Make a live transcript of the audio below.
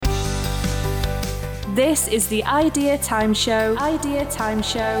This is the Idea Time Show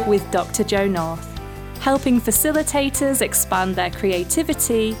with Dr. Jo North, helping facilitators expand their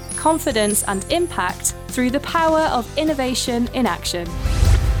creativity, confidence and impact through the power of innovation in action.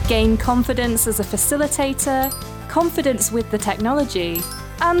 Gain confidence as a facilitator, confidence with the technology,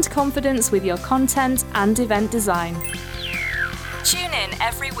 and confidence with your content and event design. Tune in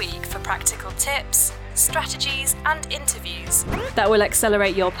every week for practical tips, strategies and interviews that will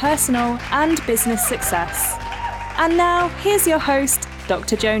accelerate your personal and business success. And now, here's your host,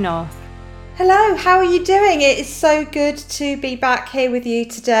 Dr. Jo North. Hello, how are you doing? It is so good to be back here with you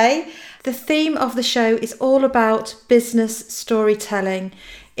today. The theme of the show is all about business storytelling.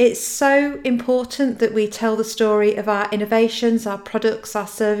 It's so important that we tell the story of our innovations, our products, our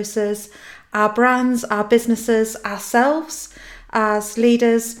services, our brands, our businesses, ourselves as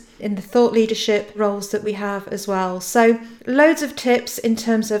leaders in the thought leadership roles that we have as well. So loads of tips in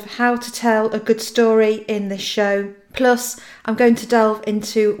terms of how to tell a good story in this show. Plus, I'm going to delve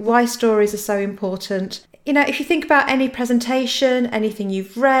into why stories are so important. You know, if you think about any presentation, anything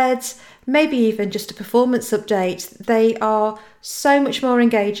you've read, maybe even just a performance update, they are so much more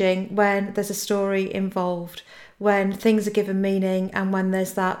engaging when there's a story involved, when things are given meaning and when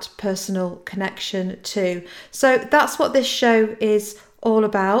there's that personal connection too. So that's what this show is all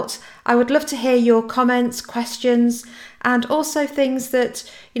about. I would love to hear your comments, questions, and also things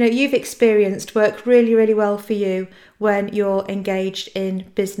that you've experienced work really, really well for you when you're engaged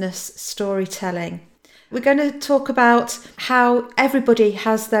in business storytelling. We're going to talk about how everybody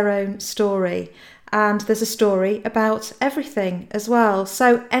has their own story, and there's a story about everything as well.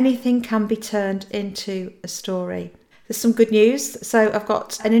 So anything can be turned into a story. There's some good news. So I've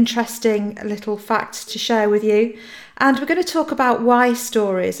got an interesting little fact to share with you. And we're going to talk about why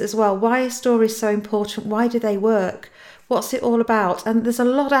stories as well. Why are stories so important? Why do they work? What's it all about? And there's a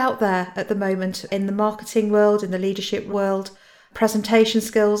lot out there at the moment in the marketing world, in the leadership world, presentation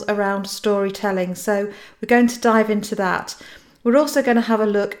skills around storytelling. So we're going to dive into that. We're also going to have a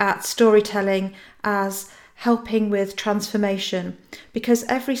look at storytelling as helping with transformation, because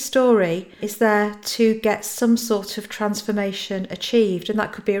every story is there to get some sort of transformation achieved, and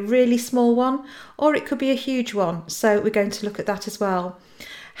that could be a really small one or it could be a huge one. So we're going to look at that as well.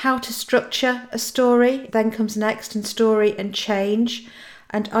 How to structure a story then comes next, and story and change.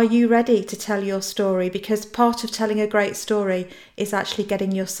 And are you ready to tell your story? Because part of telling a great story is actually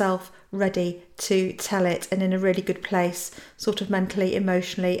getting yourself ready to tell it, and in a really good place, sort of mentally,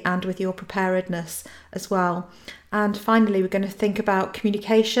 emotionally, and with your preparedness as well. And finally, we're going to think about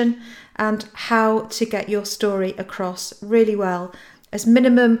communication and how to get your story across really well, as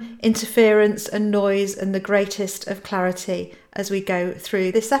minimum interference and noise and the greatest of clarity as we go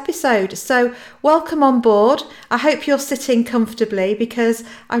through this episode. So welcome on board. I hope you're sitting comfortably because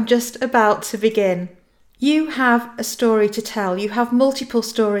I'm just about to begin. You have a story to tell. You have multiple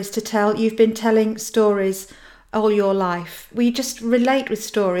stories to tell. You've been telling stories all your life. We just relate with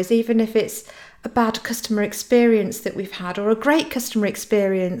stories, even if it's a bad customer experience that we've had, or a great customer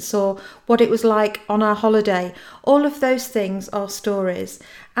experience, or what it was like on our holiday. All of those things are stories.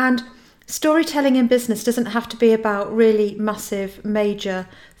 And storytelling in business doesn't have to be about really massive, major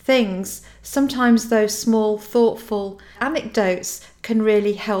things. Sometimes those small, thoughtful anecdotes can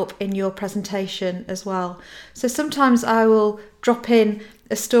really help in your presentation as well. So sometimes I will drop in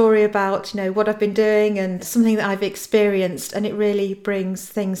a story about, what I've been doing and something that I've experienced, and it really brings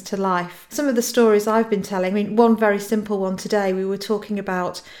things to life. Some of the stories I've been telling, one very simple one today, we were talking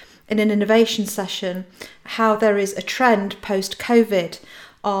about in an innovation session, how there is a trend post-COVID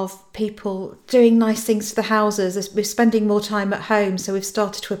of people doing nice things to the houses. We're spending more time at home, so we've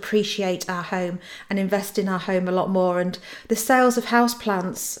started to appreciate our home and invest in our home a lot more. And the sales of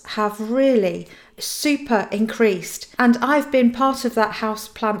houseplants have really super increased. And I've been part of that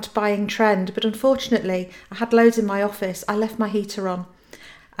houseplant buying trend, but unfortunately, I had loads in my office. I left my heater on.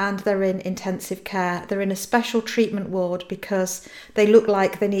 And they're in intensive care. They're in a special treatment ward because they look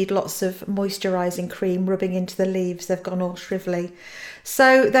like they need lots of moisturising cream rubbing into the leaves. They've gone all shrivelly.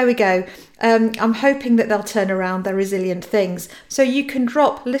 So there we go. I'm hoping that they'll turn around. They're resilient things. So you can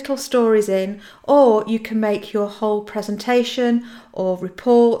drop little stories in, or you can make your whole presentation or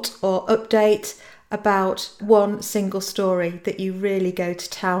report or update about one single story that you really go to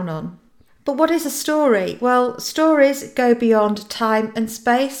town on. But what is a story? Well, stories go beyond time and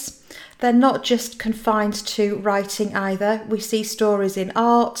space. They're not just confined to writing either. We see stories in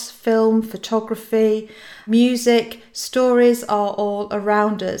art, film, photography, music. Stories are all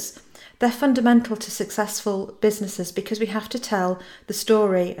around us. they're fundamental to successful businesses because we have to tell the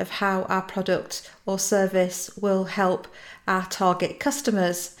story of how our product or service will help our target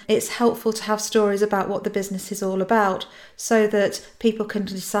customers. It's helpful to have stories about what the business is all about so that people can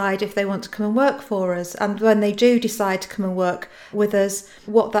decide if they want to come and work for us, and when they do decide to come and work with us,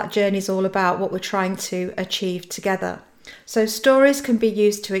 what that journey is all about, what we're trying to achieve together. So stories can be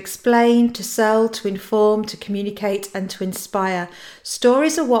used to explain, to sell, to inform, to communicate and to inspire.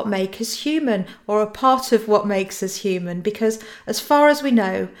 Stories are what make us human, or a part of what makes us human, because as far as we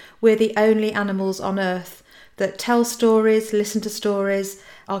know, we're the only animals on earth that tell stories, listen to stories,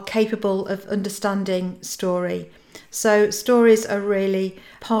 are capable of understanding story. So stories are really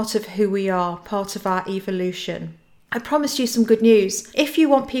part of who we are, part of our evolution. I promised you some good news. If you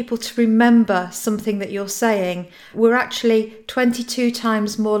want people to remember something that you're saying, we're actually 22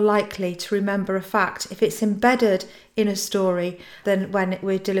 times more likely to remember a fact if it's embedded in a story than when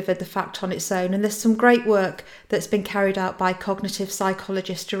we delivered the fact on its own. And there's some great work that's been carried out by cognitive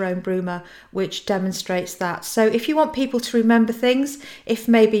psychologist Jerome Brumer, which demonstrates that. So if you want people to remember things, if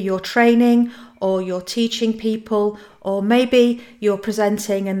maybe you're training or you're teaching people, or maybe you're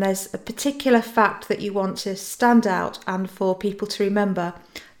presenting and there's a particular fact that you want to stand out and for people to remember,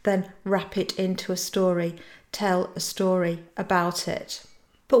 then wrap it into a story. Tell a story about it.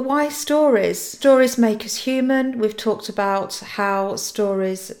 But why stories? Stories make us human. We've talked about how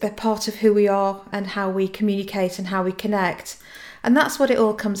stories, they're part of who we are and how we communicate and how we connect. And that's what it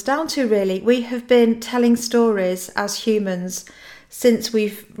all comes down to, really. We have been telling stories as humans since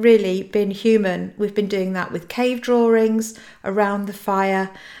we've really been human. We've been doing that with cave drawings, around the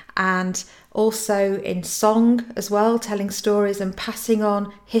fire, and also in song as well, telling stories and passing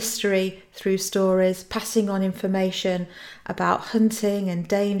on history through stories, passing on information about hunting and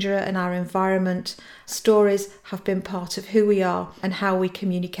danger and our environment. Stories have been part of who we are and how we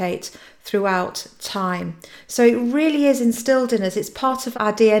communicate throughout time. So it really is instilled in us. It's part of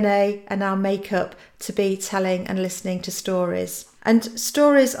our DNA and our makeup to be telling and listening to stories. And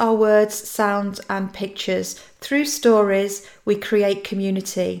stories are words, sound and pictures. Through stories, we create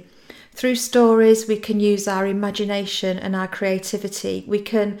community. Through stories, we can use our imagination and our creativity. We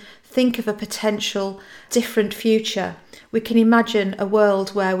can think of a potential different future. We can imagine a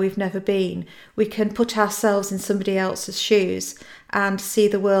world where we've never been. We can put ourselves in somebody else's shoes and see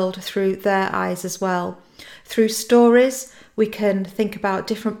the world through their eyes as well. Through stories, we can think about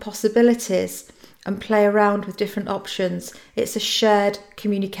different possibilities and play around with different options. It's a shared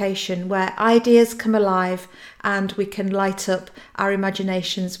communication where ideas come alive and we can light up our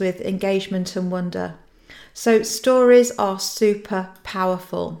imaginations with engagement and wonder. So stories are super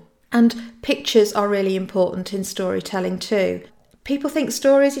powerful. And pictures are really important in storytelling too. People think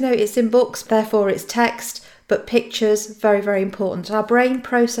stories, it's in books, therefore it's text, but pictures, very, very important. Our brain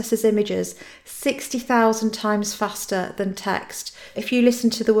processes images 60,000 times faster than text. If you listen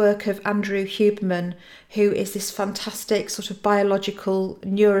to the work of Andrew Huberman, who is this fantastic sort of biological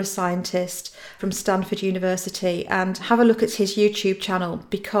neuroscientist from Stanford University, and have a look at his YouTube channel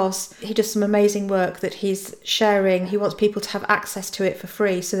because he does some amazing work that he's sharing. He wants people to have access to it for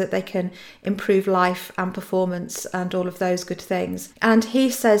free so that they can improve life and performance and all of those good things. And he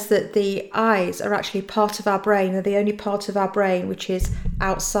says that the eyes are actually part of our brain. They're the only part of our brain which is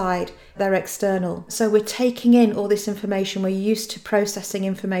outside. They're external. So we're taking in all this information. We're used to processing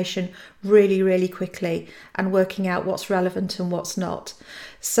information really, really quickly and working out what's relevant and what's not.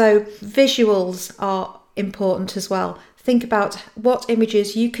 So visuals are important as well. Think about what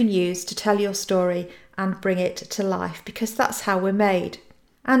images you can use to tell your story and bring it to life, because that's how we're made.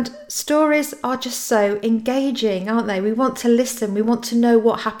 And stories are just so engaging, aren't they? We want to listen. We want to know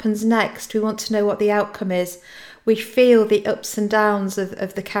what happens next. We want to know what the outcome is. We feel the ups and downs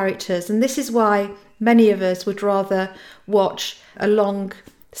of the characters. And this is why many of us would rather watch a long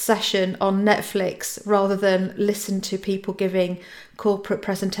session on Netflix rather than listen to people giving corporate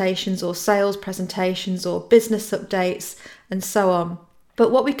presentations or sales presentations or business updates and so on.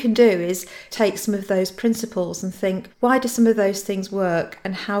 But what we can do is take some of those principles and think, why do some of those things work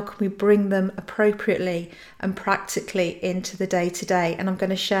and how can we bring them appropriately and practically into the day-to-day? And I'm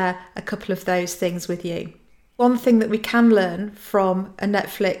going to share a couple of those things with you. One thing that we can learn from a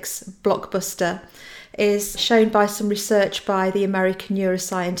Netflix blockbuster is shown by some research by the American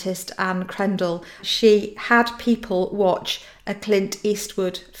neuroscientist Anne Crandall. She had people watch a Clint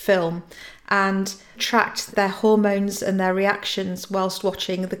Eastwood film and tracked their hormones and their reactions whilst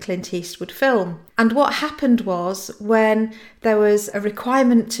watching the Clint Eastwood film. And what happened was, when there was a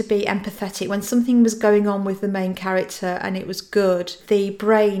requirement to be empathetic, when something was going on with the main character and it was good, the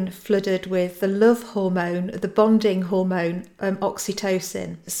brain flooded with the love hormone, the bonding hormone,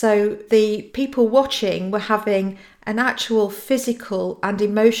 oxytocin. So the people watching were having an actual physical and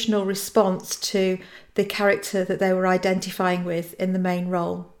emotional response to the character that they were identifying with in the main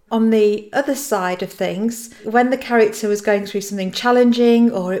role. On the other side of things, when the character was going through something challenging,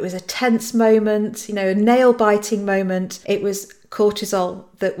 or it was a tense moment, a nail-biting moment, it was cortisol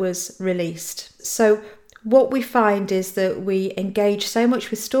that was released. So what we find is that we engage so much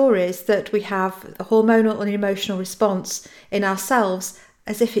with stories that we have a hormonal and emotional response in ourselves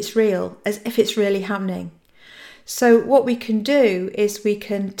as if it's real, as if it's really happening. So what we can do is we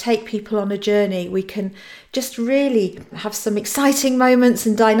can take people on a journey. We can just really have some exciting moments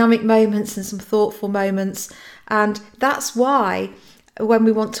and dynamic moments and some thoughtful moments. And that's why when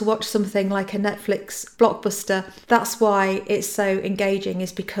we want to watch something like a Netflix blockbuster, that's why it's so engaging,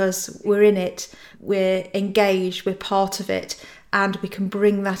 is because we're in it, we're engaged, we're part of it, and we can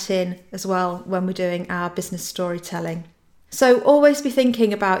bring that in as well when we're doing our business storytelling. So always be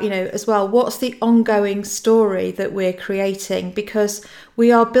thinking about, as well, what's the ongoing story that we're creating? Because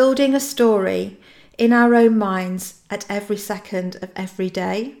we are building a story in our own minds at every second of every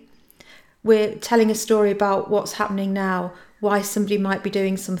day. We're telling a story about what's happening now, why somebody might be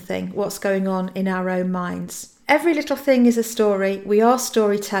doing something, what's going on in our own minds. Every little thing is a story. We are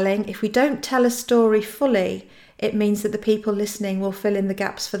storytelling. If we don't tell a story fully, it means that the people listening will fill in the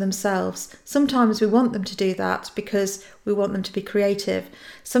gaps for themselves. Sometimes we want them to do that because we want them to be creative.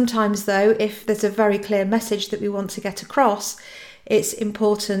 Sometimes, though, if there's a very clear message that we want to get across, it's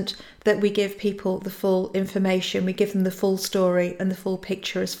important that we give people the full information, we give them the full story and the full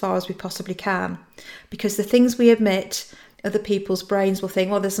picture as far as we possibly can. Because the things we admit, other people's brains will think,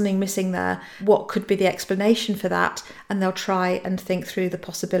 well, there's something missing there. What could be the explanation for that? And they'll try and think through the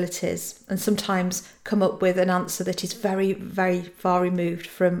possibilities and sometimes come up with an answer that is very, very far removed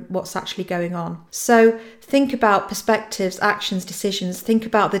from what's actually going on. So think about perspectives, actions, decisions. Think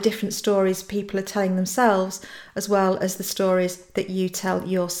about the different stories people are telling themselves, as well as the stories that you tell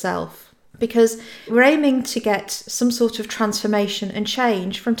yourself. Because we're aiming to get some sort of transformation and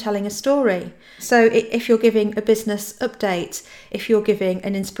change from telling a story. So if you're giving a business update, if you're giving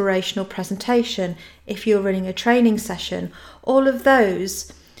an inspirational presentation, if you're running a training session, all of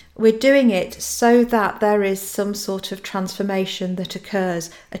those, we're doing it so that there is some sort of transformation that occurs,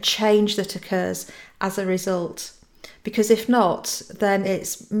 a change that occurs as a result. Because if not, then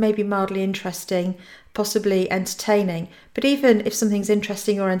it's maybe mildly interesting, possibly entertaining. But even if something's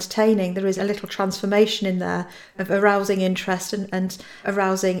interesting or entertaining, there is a little transformation in there of arousing interest and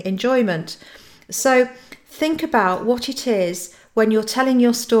arousing enjoyment. So think about what it is when you're telling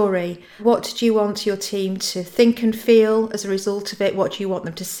your story. What do you want your team to think and feel as a result of it? What do you want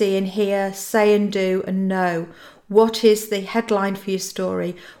them to see and hear, say and do and know? What is the headline for your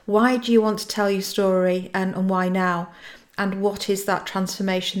story? Why do you want to tell your story and why now? And what is that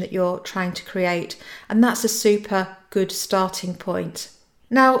transformation that you're trying to create? And that's a super good starting point.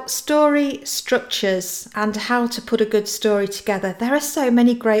 Now, story structures and how to put a good story together. There are so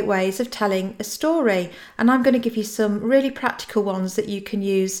many great ways of telling a story, and I'm going to give you some really practical ones that you can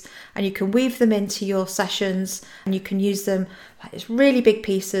use, and you can weave them into your sessions, and you can use them as really big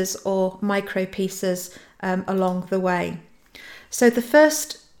pieces or micro pieces along the way. So the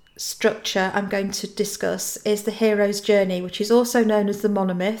first structure I'm going to discuss is the hero's journey, which is also known as the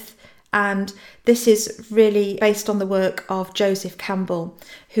monomyth. And this is really based on the work of Joseph Campbell,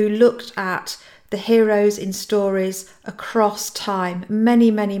 who looked at the heroes in stories across time,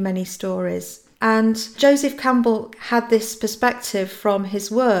 many stories. And Joseph Campbell had this perspective from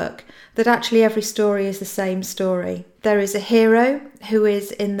his work that actually every story is the same story. There is a hero who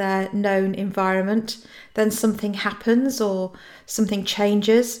is in their known environment, then something happens or something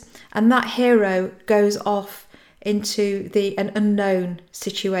changes, and that hero goes off into an unknown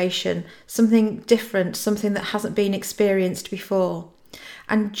situation, something different, something that hasn't been experienced before.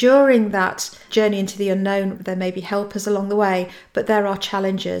 And during that journey into the unknown, there may be helpers along the way, but there are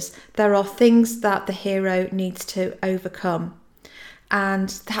challenges. There are things that the hero needs to overcome. And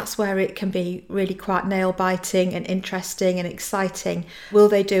that's where it can be really quite nail-biting and interesting and exciting. Will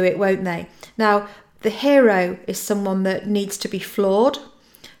they do it, won't they? Now, the hero is someone that needs to be flawed,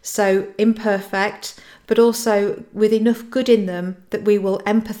 so imperfect, but also with enough good in them that we will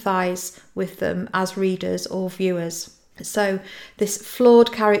empathise with them as readers or viewers. So this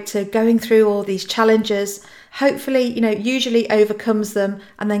flawed character going through all these challenges, hopefully, usually overcomes them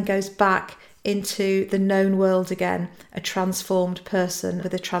and then goes back into the known world again, a transformed person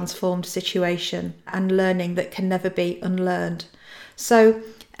with a transformed situation and learning that can never be unlearned. So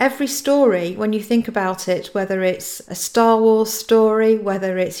every story, when you think about it, whether it's a Star Wars story,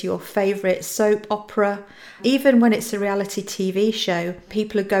 whether it's your favourite soap opera, even when it's a reality TV show,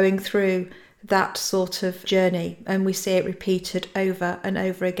 people are going through that sort of journey and we see it repeated over and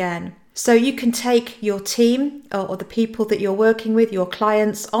over again. So you can take your team or the people that you're working with, your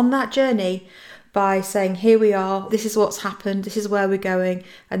clients, on that journey by saying, here we are, this is what's happened, this is where we're going,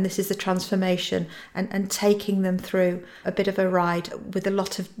 and this is the transformation, and taking them through a bit of a ride with a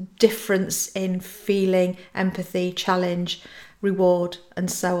lot of difference in feeling, empathy, challenge, reward, and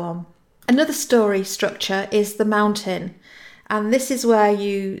so on. Another story structure is the mountain. And this is where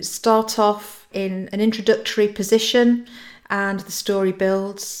you start off in an introductory position and the story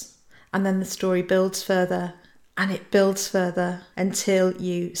builds, and then the story builds further and it builds further until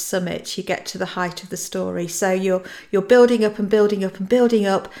you summit, you get to the height of the story. So you're building up and building up and building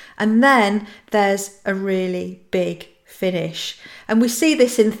up, and then there's a really big finish. And we see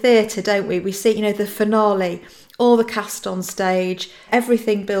this in theatre, don't we? We see, the finale, all the cast on stage,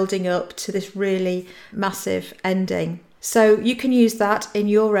 everything building up to this really massive ending. So you can use that in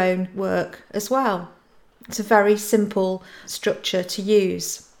your own work as well. It's a very simple structure to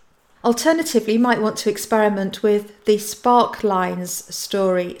use. Alternatively, you might want to experiment with the spark lines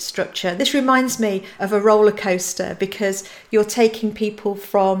story structure. This reminds me of a roller coaster because you're taking people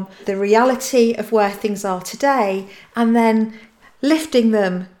from the reality of where things are today and then lifting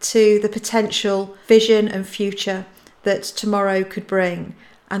them to the potential vision and future that tomorrow could bring,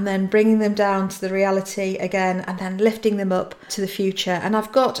 and then bringing them down to the reality again and then lifting them up to the future. And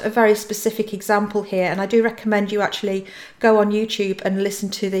I've got a very specific example here, and I do recommend you actually go on YouTube and listen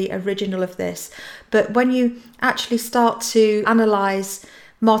to the original of this. But when you actually start to analyse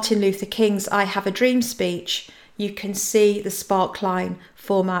Martin Luther King's I Have a Dream speech, you can see the sparkline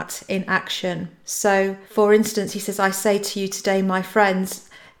format in action. So, for instance, he says, I say to you today, my friends,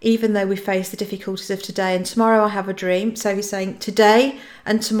 even though we face the difficulties of today and tomorrow, I have a dream. So he's saying today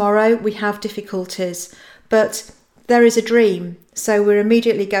and tomorrow we have difficulties, but there is a dream. So we're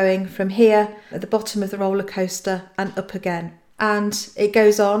immediately going from here at the bottom of the roller coaster and up again. And it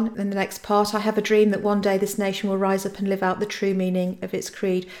goes on in the next part. I have a dream that one day this nation will rise up and live out the true meaning of its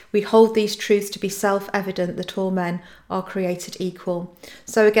creed. We hold these truths to be self-evident that all men are created equal.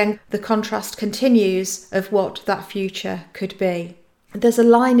 So again, the contrast continues of what that future could be. There's a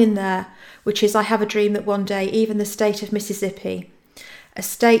line in there which is, I have a dream that one day even the state of Mississippi, a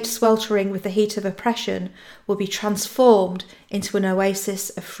state sweltering with the heat of oppression, will be transformed into an oasis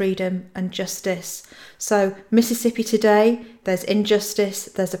of freedom and justice. So Mississippi today, there's injustice,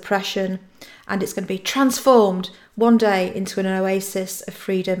 there's oppression, and it's going to be transformed one day into an oasis of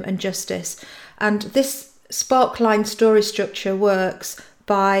freedom and justice. And this sparkline story structure works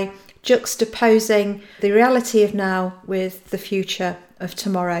by juxtaposing the reality of now with the future of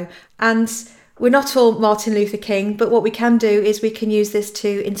tomorrow. And we're not all Martin Luther King, but what we can do is we can use this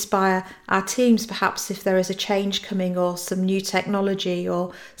to inspire our teams. Perhaps if there is a change coming or some new technology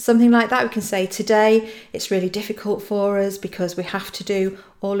or something like that, we can say today it's really difficult for us because we have to do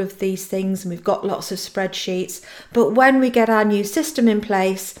all of these things and we've got lots of spreadsheets. But when we get our new system in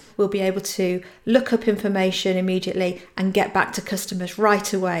place, we'll be able to look up information immediately and get back to customers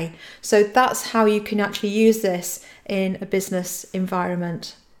right away. So that's how you can actually use this in a business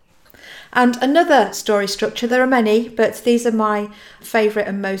environment. And another story structure, there are many, but these are my favourite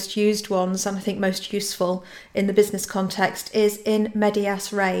and most used ones, and I think most useful in the business context, is in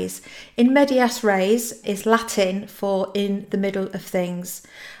medias res. In medias res is Latin for in the middle of things.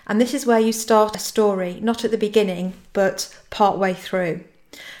 And this is where you start a story, not at the beginning, but partway through.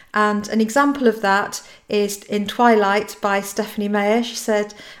 And an example of that is in Twilight by Stephanie Meyer. She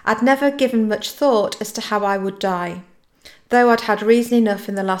said, I'd never given much thought as to how I would die. Though I'd had reason enough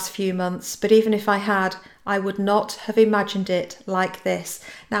in the last few months, but even if I had, I would not have imagined it like this.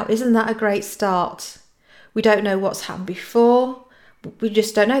 Now, isn't that a great start? We don't know what's happened before. We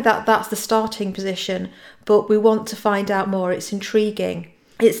just don't know. That's the starting position, but we want to find out more. It's intriguing.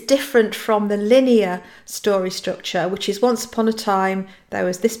 It's different from the linear story structure, which is once upon a time, there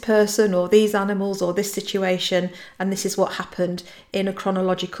was this person or these animals or this situation, and this is what happened in a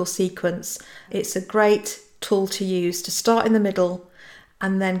chronological sequence. It's a great tool to use to start in the middle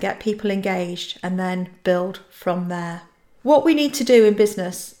and then get people engaged and then build from there. What we need to do in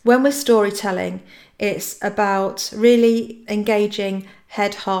business when we're storytelling, it's about really engaging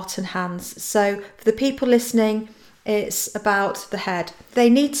head, heart and hands. So for the people listening, It's about the head. They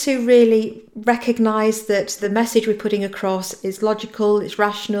need to really recognise that the message we're putting across is logical, it's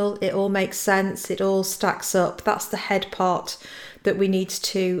rational, it all makes sense, it all stacks up. That's the head part that we need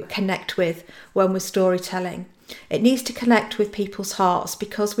to connect with when we're storytelling. It needs to connect with people's hearts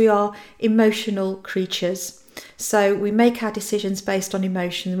because we are emotional creatures. So we make our decisions based on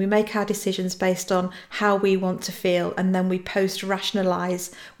emotion, we make our decisions based on how we want to feel, and then we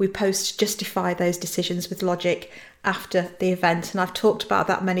post-rationalise, we post-justify those decisions with logic after the event. And I've talked about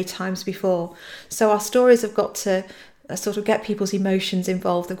that many times before. So our stories have got to sort of get people's emotions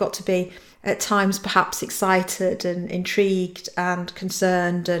involved. They've got to be at times perhaps excited and intrigued and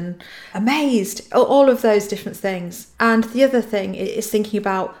concerned and amazed, all of those different things. And the other thing is thinking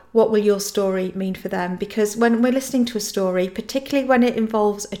about what will your story mean for them, because when we're listening to a story, particularly when it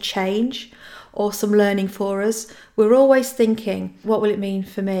involves a change or some learning for us, we're always thinking, what will it mean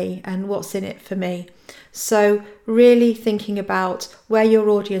for me and what's in it for me? So really thinking about where your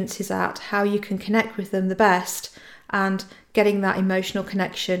audience is at, how you can connect with them the best, and getting that emotional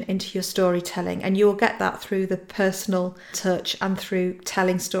connection into your storytelling. And you'll get that through the personal touch and through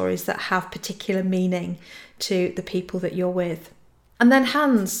telling stories that have particular meaning to the people that you're with. And then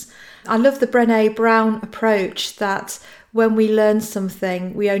hands. I love the Brené Brown approach that when we learn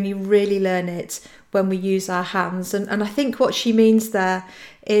something, we only really learn it when we use our hands. And I think what she means there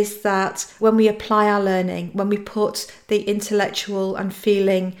is that when we apply our learning, when we put the intellectual and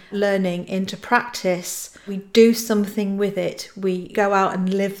feeling learning into practice, we do something with it, we go out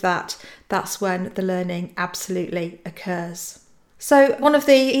and live that, that's when the learning absolutely occurs. So one of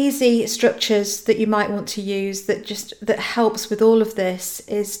the easy structures that you might want to use that helps with all of this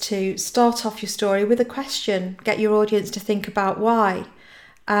is to start off your story with a question. Get your audience to think about why.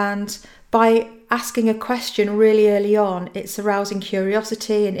 And by asking a question really early on, it's arousing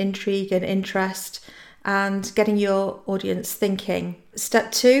curiosity and intrigue and interest and getting your audience thinking.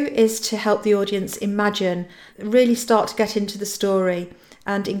 Step 2 is to help the audience imagine, really start to get into the story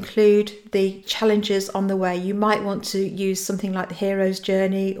and include the challenges on the way. You might want to use something like the hero's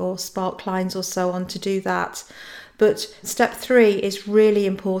journey or spark lines or so on to do that. But step 3 is really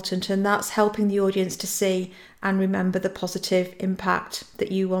important, and that's helping the audience to see and remember the positive impact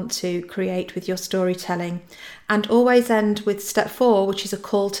that you want to create with your storytelling. And always end with step 4, which is a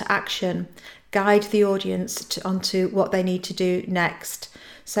call to action. Guide the audience onto what they need to do next.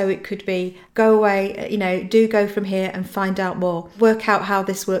 So it could be go away, do go from here and find out more. Work out how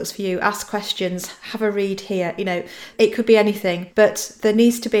this works for you. Ask questions, have a read here. It could be anything, but there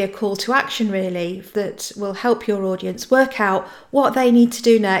needs to be a call to action really that will help your audience work out what they need to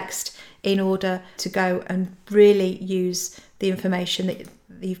do next in order to go and really use the information that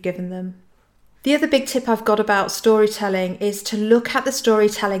you've given them. The other big tip I've got about storytelling is to look at the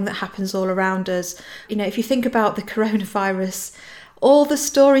storytelling that happens all around us. If you think about the coronavirus, all the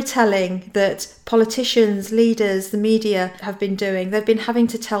storytelling that politicians, leaders, the media have been doing, they've been having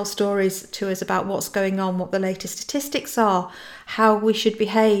to tell stories to us about what's going on, what the latest statistics are, how we should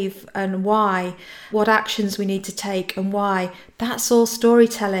behave and why, what actions we need to take and why. That's all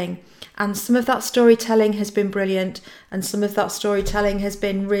storytelling. And some of that storytelling has been brilliant and some of that storytelling has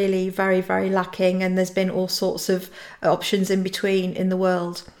been really very, very lacking, and there's been all sorts of options in between in the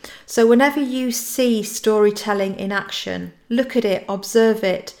world. So whenever you see storytelling in action, look at it, observe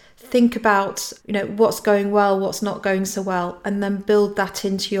it, think about what's going well, what's not going so well, and then build that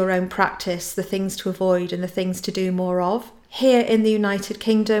into your own practice, the things to avoid and the things to do more of. Here in the United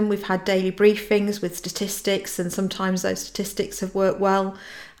Kingdom, we've had daily briefings with statistics, and sometimes those statistics have worked well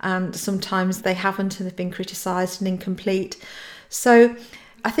and sometimes they haven't and they've been criticised and incomplete. So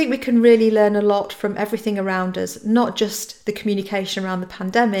I think we can really learn a lot from everything around us, not just the communication around the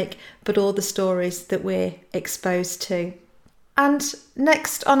pandemic, but all the stories that we're exposed to. And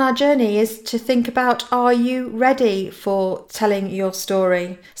next on our journey is to think about, are you ready for telling your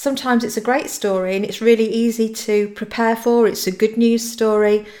story? Sometimes it's a great story and it's really easy to prepare for. It's a good news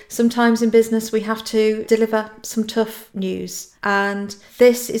story. Sometimes in business we have to deliver some tough news. And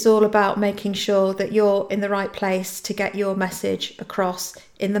this is all about making sure that you're in the right place to get your message across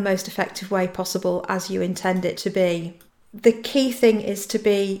in the most effective way possible as you intend it to be. The key thing is to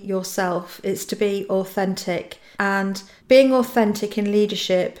be yourself. It's to be authentic. And being authentic in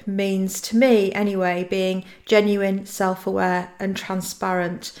leadership means, to me anyway, being genuine, self-aware and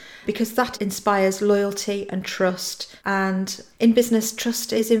transparent, because that inspires loyalty and trust. And in business,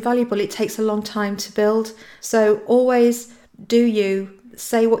 trust is invaluable. It takes a long time to build. So always do you,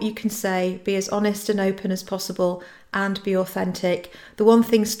 say what you can say, be as honest and open as possible, and be authentic. The one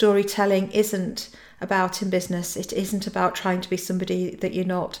thing storytelling isn't about in business, it isn't about trying to be somebody that you're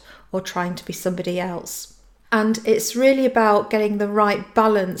not or trying to be somebody else. And it's really about getting the right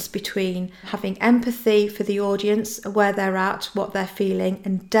balance between having empathy for the audience, where they're at, what they're feeling,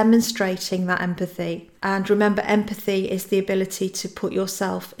 and demonstrating that empathy. And remember, empathy is the ability to put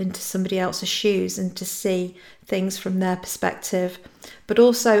yourself into somebody else's shoes and to see things from their perspective. But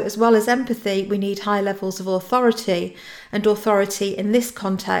also, as well as empathy, we need high levels of authority. And authority in this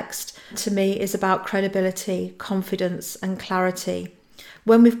context, to me, is about credibility, confidence, and clarity.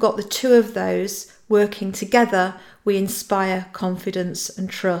 When we've got the two of those working together, we inspire confidence and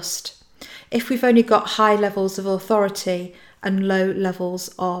trust. If we've only got high levels of authority and low levels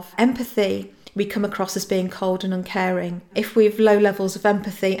of empathy, we come across as being cold and uncaring. If we've low levels of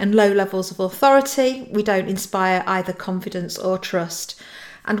empathy and low levels of authority, we don't inspire either confidence or trust.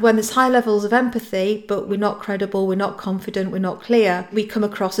 And when there's high levels of empathy, but we're not credible, we're not confident, we're not clear, we come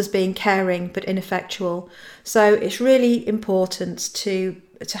across as being caring but ineffectual. So it's really important to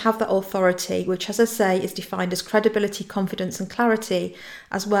have that authority, which, as I say, is defined as credibility, confidence and clarity,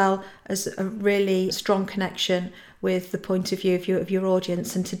 as well as a really strong connection with the point of view of your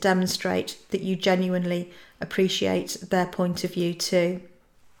audience, and to demonstrate that you genuinely appreciate their point of view too.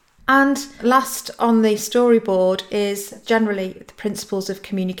 And last on the storyboard is generally the principles of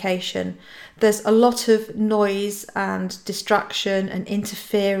communication. There's a lot of noise and distraction and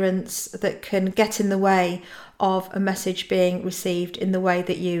interference that can get in the way of a message being received in the way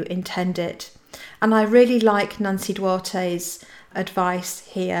that you intend it. And I really like Nancy Duarte's advice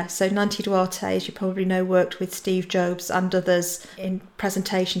here. So Nancy Duarte, as you probably know, worked with Steve Jobs and others in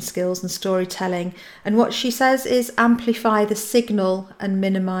presentation skills and storytelling. And what she says is amplify the signal and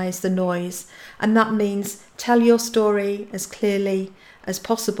minimize the noise. And that means tell your story as clearly as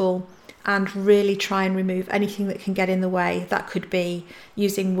possible and really try and remove anything that can get in the way. That could be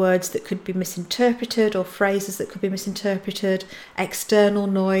using words that could be misinterpreted or phrases that could be misinterpreted, external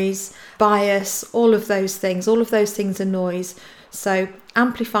noise, bias, all of those things. All of those things are noise. So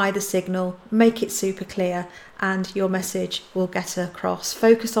amplify the signal, make it super clear, and your message will get across.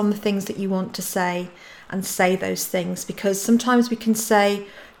 Focus on the things that you want to say and say those things, because sometimes we can say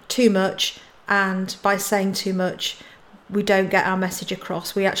too much, and by saying too much, we don't get our message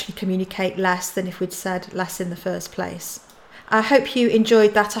across. We actually communicate less than if we'd said less in the first place. I hope you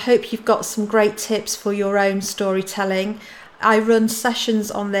enjoyed that. I hope you've got some great tips for your own storytelling. I run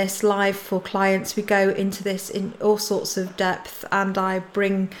sessions on this live for clients. We go into this in all sorts of depth, and I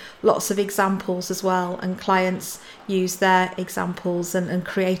bring lots of examples as well, and clients use their examples and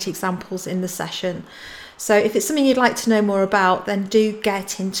create examples in the session. So if it's something you'd like to know more about, then do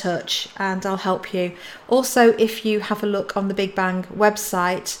get in touch and I'll help you. Also, if you have a look on the Big Bang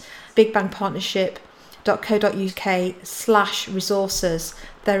website, bigbangpartnership.co.uk/resources,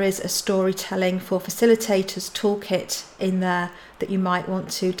 there is a storytelling for facilitators toolkit in there that you might want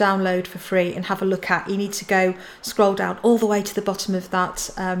to download for free and have a look at. You need to go scroll down all the way to the bottom of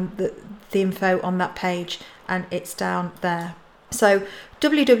that, the info on that page, and it's down there. So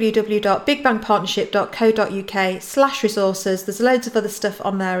www.bigbangpartnership.co.uk/resources. There's loads of other stuff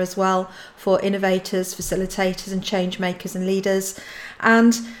on there as well for innovators, facilitators and change makers and leaders.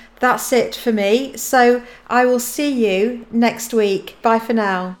 And that's it for me. So I will see you next week. Bye for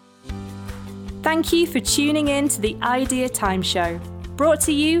now. Thank you for tuning in to the Idea Time Show, brought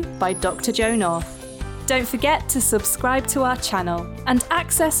to you by Dr. Jo North. Don't forget to subscribe to our channel and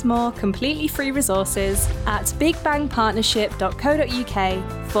access more completely free resources at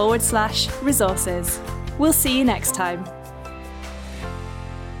bigbangpartnership.co.uk/resources. We'll see you next time.